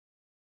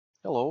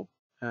Hello,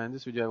 and in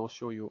this video I will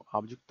show you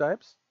object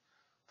types.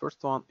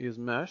 First one is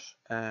mesh,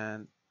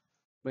 and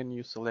when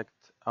you select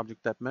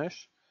object type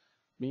mesh,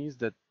 means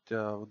that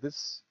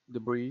this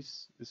debris,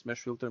 this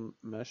mesh filter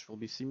mesh will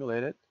be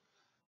simulated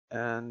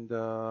and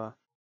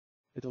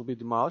it will be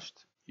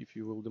demolished. If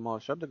you will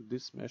demolish object,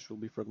 this mesh will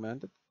be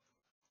fragmented.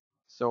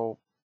 So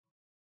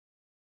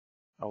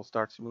I'll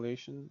start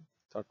simulation,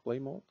 start play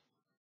mode,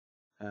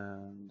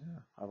 and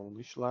I will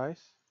initialize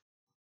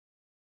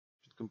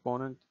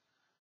component.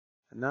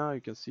 And now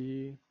you can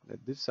see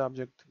that this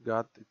object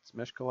got its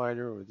mesh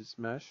collider or this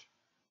mesh.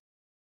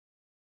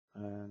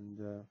 And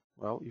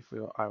well, if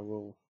I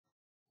will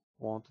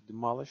want to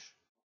demolish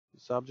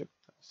this object,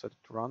 set it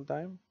to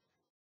runtime.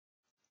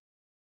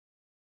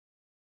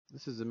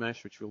 This is the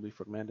mesh which will be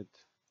fragmented.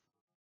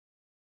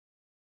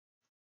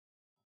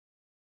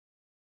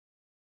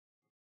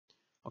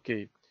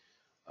 Okay,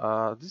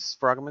 these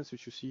fragments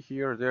which you see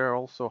here, there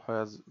also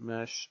has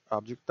mesh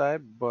object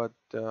type, but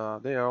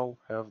they all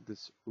have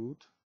this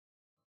root,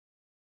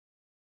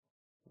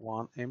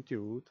 one empty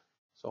root.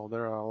 So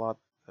there are a lot,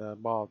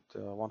 about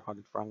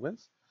 100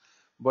 fragments.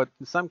 But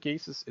in some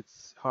cases,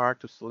 it's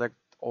hard to select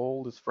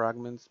all these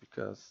fragments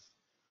because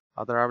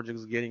other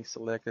objects getting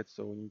selected.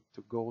 So we need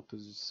to go to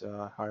this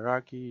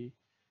hierarchy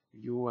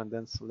view and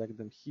then select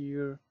them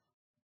here,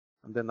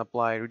 and then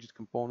apply rigid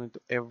component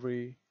to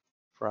every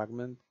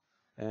fragment.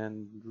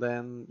 And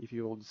then if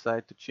you will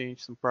decide to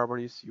change some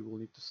properties, you will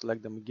need to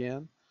select them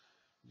again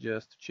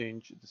just to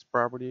change this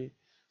property.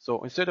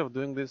 So instead of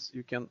doing this,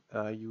 you can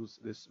use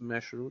this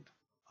mesh root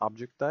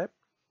object type.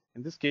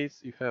 In this case,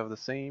 you have the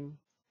same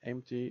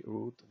empty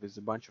root with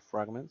a bunch of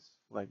fragments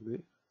like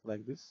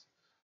this.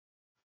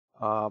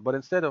 But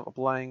instead of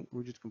applying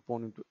rigid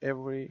component to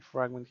every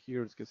fragment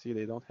here, as you can see,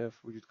 they don't have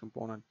rigid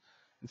component.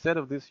 Instead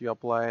of this, you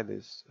apply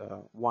this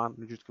one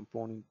rigid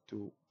component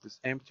to this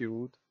empty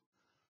root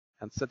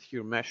and set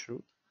here mesh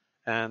root.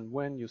 And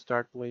when you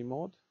start play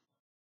mode,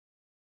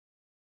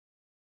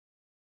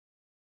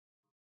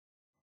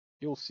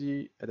 you'll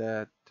see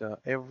that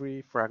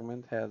every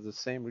fragment has the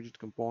same rigid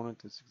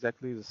component. It's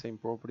exactly the same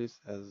properties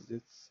as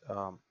its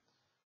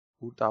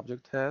root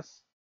object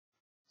has.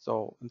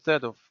 So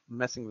instead of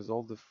messing with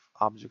all the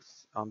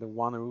objects under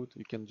one root,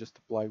 you can just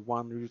apply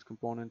one rigid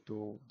component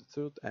to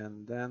the root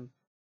and then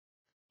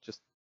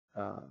just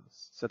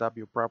set up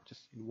your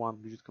properties in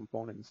one rigid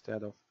component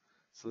instead of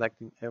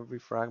selecting every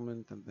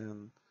fragment and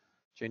then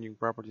changing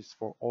properties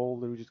for all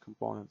the rigid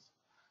components.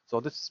 So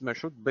this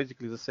mesh root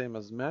basically the same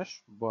as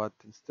mesh, but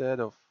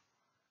instead of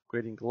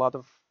creating a lot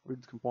of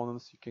rigid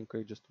components, you can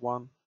create just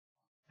one,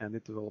 and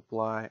it will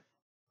apply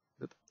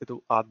that. It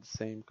will add the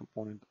same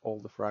component to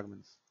all the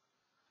fragments.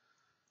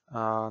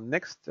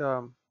 Next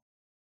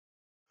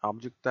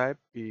object type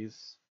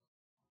is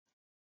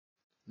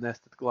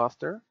nested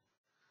cluster,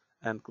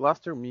 and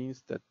cluster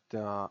means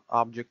that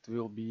object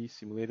will be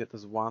simulated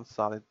as one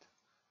solid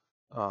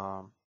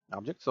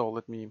object. So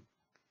let me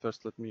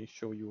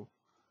show you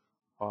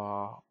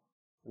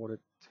what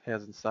it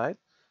has inside.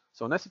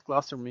 So nested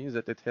cluster means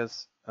that it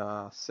has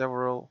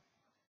several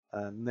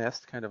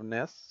kind of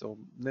nests. So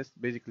nest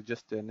basically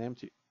just an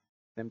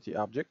empty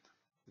object.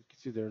 You can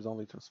see there's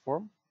only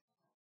transform,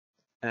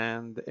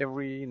 and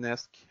every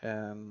nest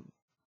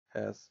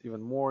has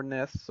even more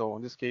nests. So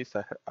in this case,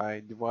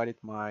 I divided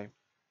my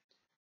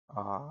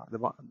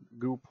the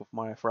group of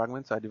my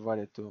fragments. I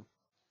divided to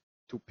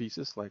two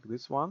pieces, like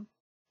this one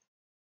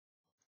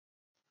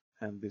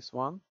and this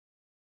one,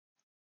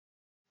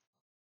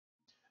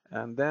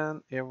 and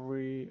then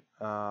every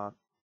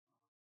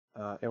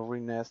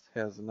nest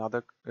has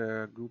another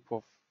group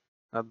of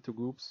other two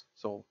groups.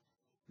 So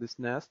this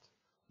nest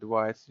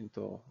divides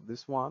into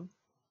this one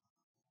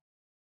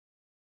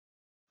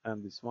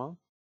and this one,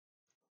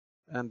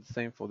 and the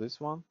same for this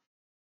one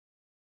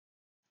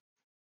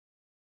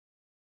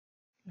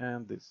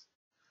and this.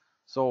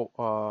 So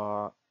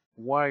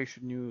why you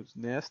should use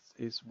nests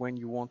is when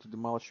you want to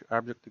demolish your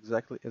object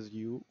exactly as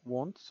you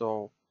want.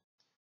 So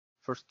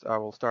first I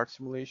will start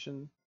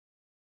simulation,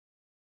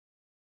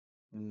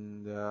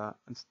 and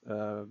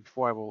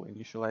before I will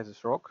initialize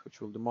this rock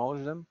which will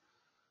demolish them,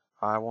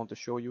 I want to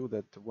show you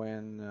that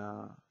when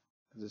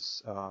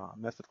this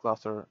nested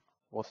cluster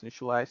was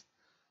initialized,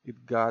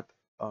 it got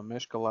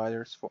mesh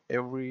colliders for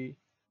every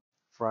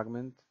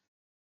fragment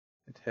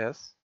it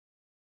has.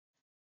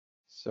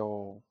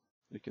 So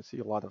you can see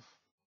a lot of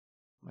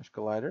mesh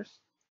colliders.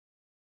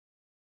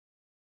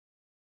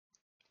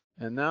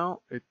 And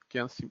now it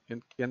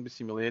can be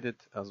simulated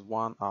as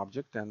one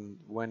object, and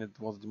when it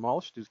was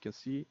demolished, you can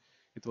see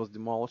it was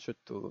demolished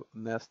to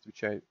nest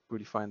which I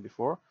predefined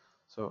before.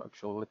 So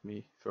actually, let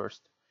me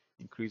first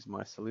increase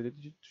my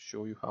solidity to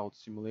show you how it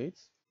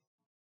simulates.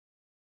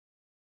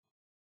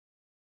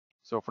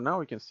 So for now,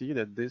 we can see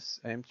that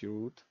this empty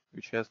root,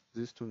 which has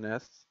these two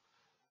nests,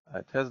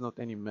 it has not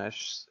any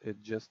mesh.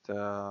 It's just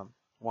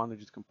one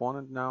rigid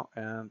component now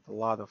and a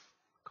lot of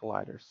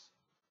colliders.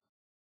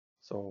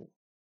 So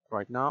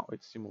right now,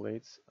 it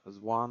simulates as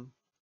one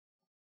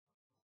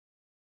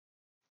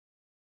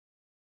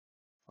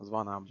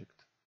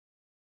object.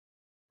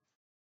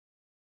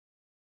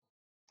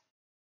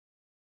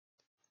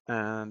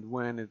 And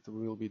when it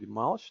will be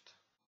demolished,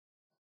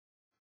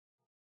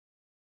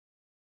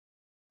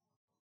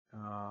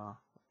 let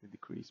me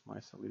decrease my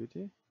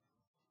solidity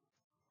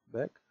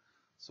back.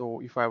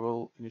 So if I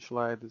will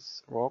initialize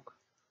this rock,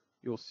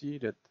 you'll see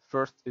that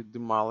first it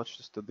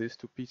demolishes to these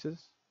two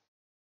pieces.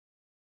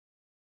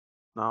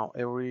 Now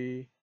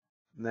every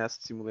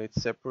nest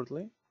simulates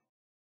separately,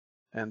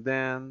 and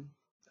then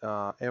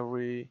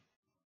every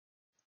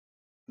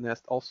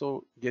nest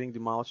also getting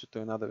demolished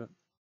to another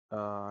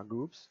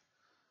groups.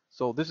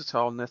 So this is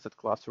how nested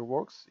cluster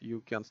works.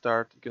 You can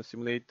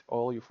simulate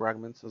all your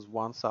fragments as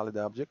one solid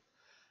object,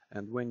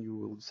 and when you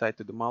will decide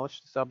to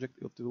demolish this object,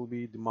 it will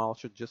be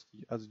demolished just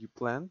as you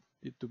planned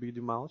it to be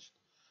demolished.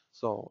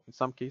 So in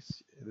some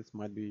cases, this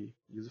might be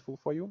useful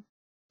for you.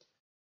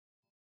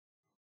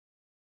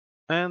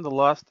 And the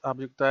last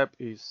object type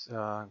is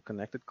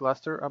connected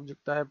cluster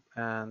object type.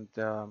 And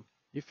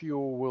if you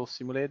will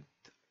simulate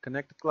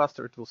connected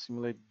cluster, it will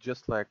simulate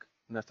just like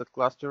nested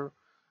cluster.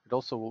 It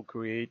also will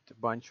create a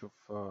bunch of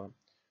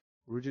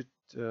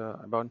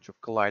a bunch of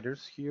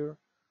colliders here.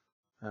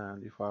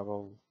 And if I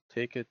will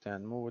take it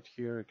and move it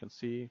here, you can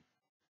see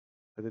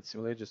that it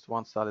simulates just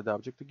one solid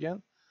object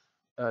again.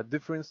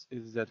 Difference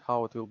is that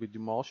how it will be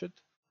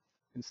demolished.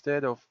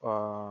 Instead of,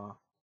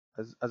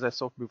 as I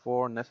saw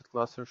before, nested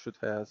cluster should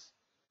has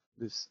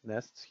these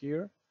nests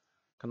here.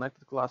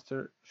 Connected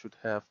cluster should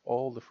have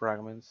all the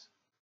fragments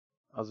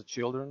as a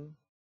children.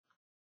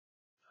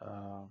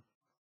 Uh,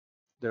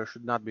 there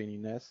should not be any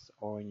nests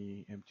or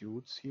any empty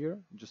woods here,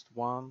 just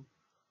one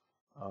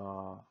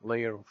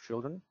layer of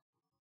children.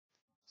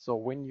 So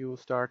when you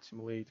start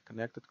simulate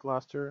connected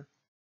cluster,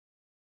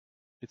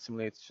 it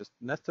simulates just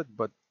nested,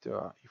 but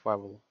if I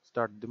will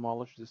start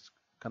demolish this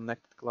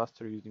connected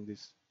cluster using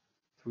these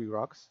three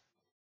rocks,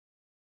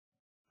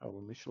 I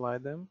will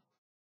initialize them.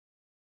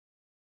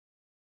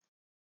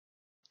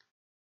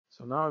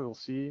 So now I will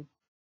see,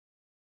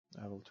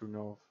 I will turn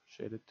off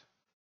shaded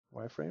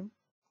wireframe.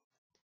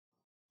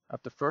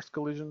 After first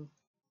collision,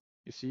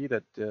 you see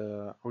that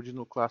the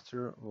original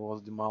cluster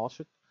was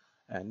demolished,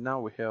 and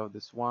now we have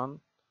this one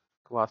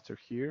cluster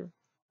here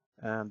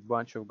and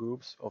bunch of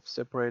groups of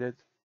separated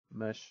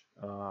mesh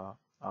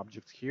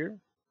objects here.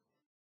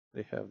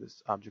 They have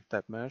this object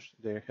type mesh,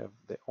 they have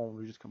their own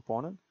rigid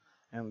component,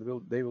 and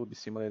they will be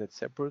simulated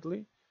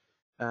separately.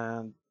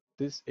 And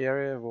this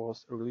area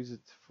was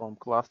released from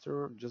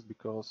cluster just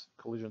because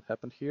collision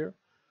happened here.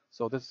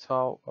 So this is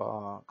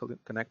how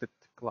connected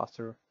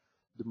cluster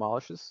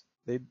demolishes.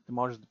 They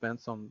demolish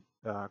depends on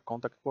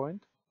contact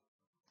point.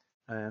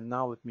 And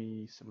now let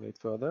me simulate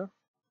further.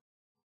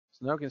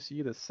 So now you can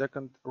see the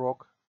second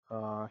rock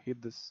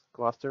hit this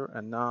cluster,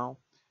 and now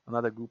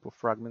another group of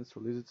fragments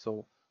released.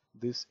 So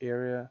this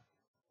area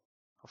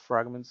of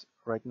fragments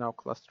right now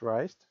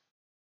clusterized.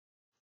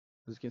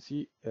 As you can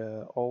see,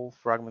 all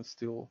fragments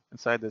still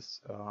inside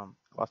this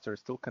cluster is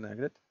still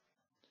connected.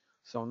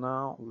 So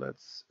now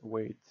let's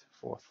wait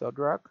for third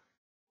rock.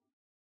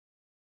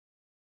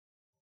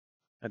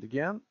 And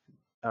again,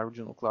 our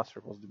original cluster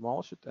was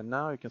demolished, and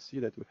now you can see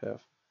that we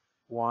have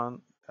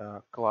one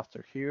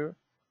cluster here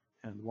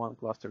and one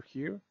cluster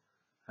here,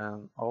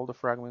 and all the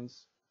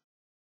fragments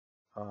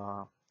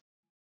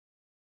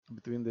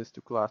between these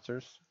two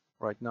clusters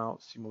right now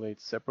simulate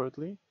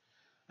separately.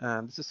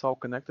 And this is how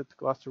connected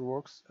cluster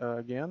works.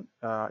 Again,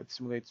 it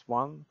simulates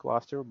one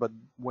cluster, but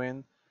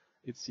when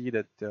it sees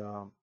that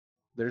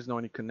there is no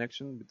any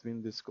connection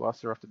between this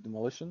cluster after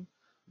demolition,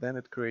 then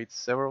it creates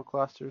several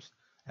clusters,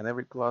 and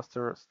every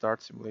cluster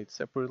starts simulate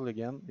separately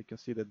again. You can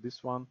see that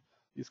this one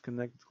is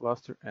connected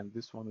cluster, and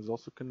this one is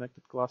also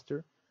connected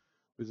cluster.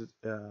 With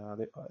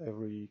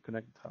every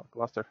connected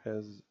cluster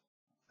has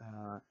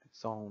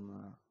its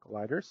own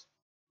colliders.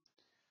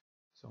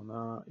 So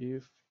now,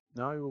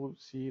 now you will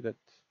see that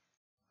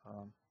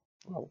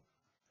well,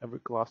 every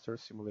cluster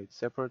simulates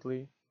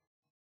separately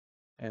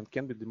and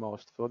can be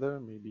demolished further.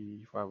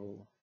 Maybe if I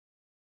will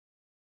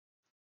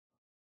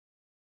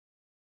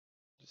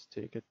just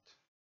take it.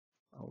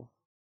 Oh.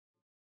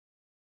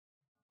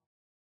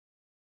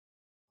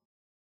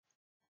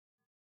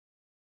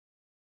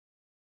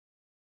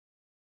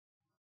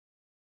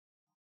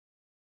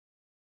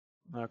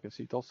 Now you can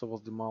see it also was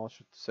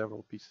demolished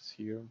several pieces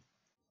here.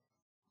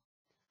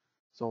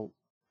 So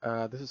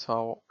this is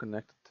how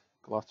connected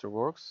cluster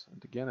works.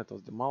 And again, it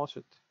was demolished.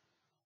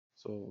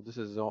 So this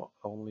is the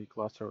only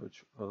cluster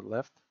which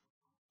left.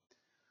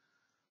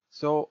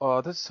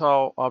 So this is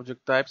how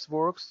object types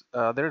works.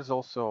 There is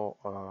also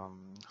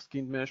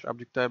skinned mesh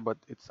object type, but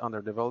it's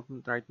under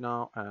development right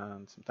now,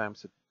 and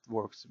sometimes it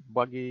works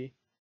buggy.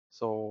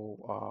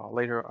 So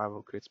later I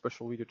will create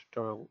special video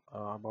tutorial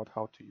about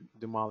how to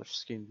demolish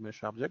skinned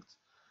mesh objects.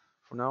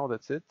 For now,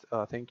 that's it.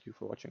 Thank you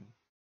for watching.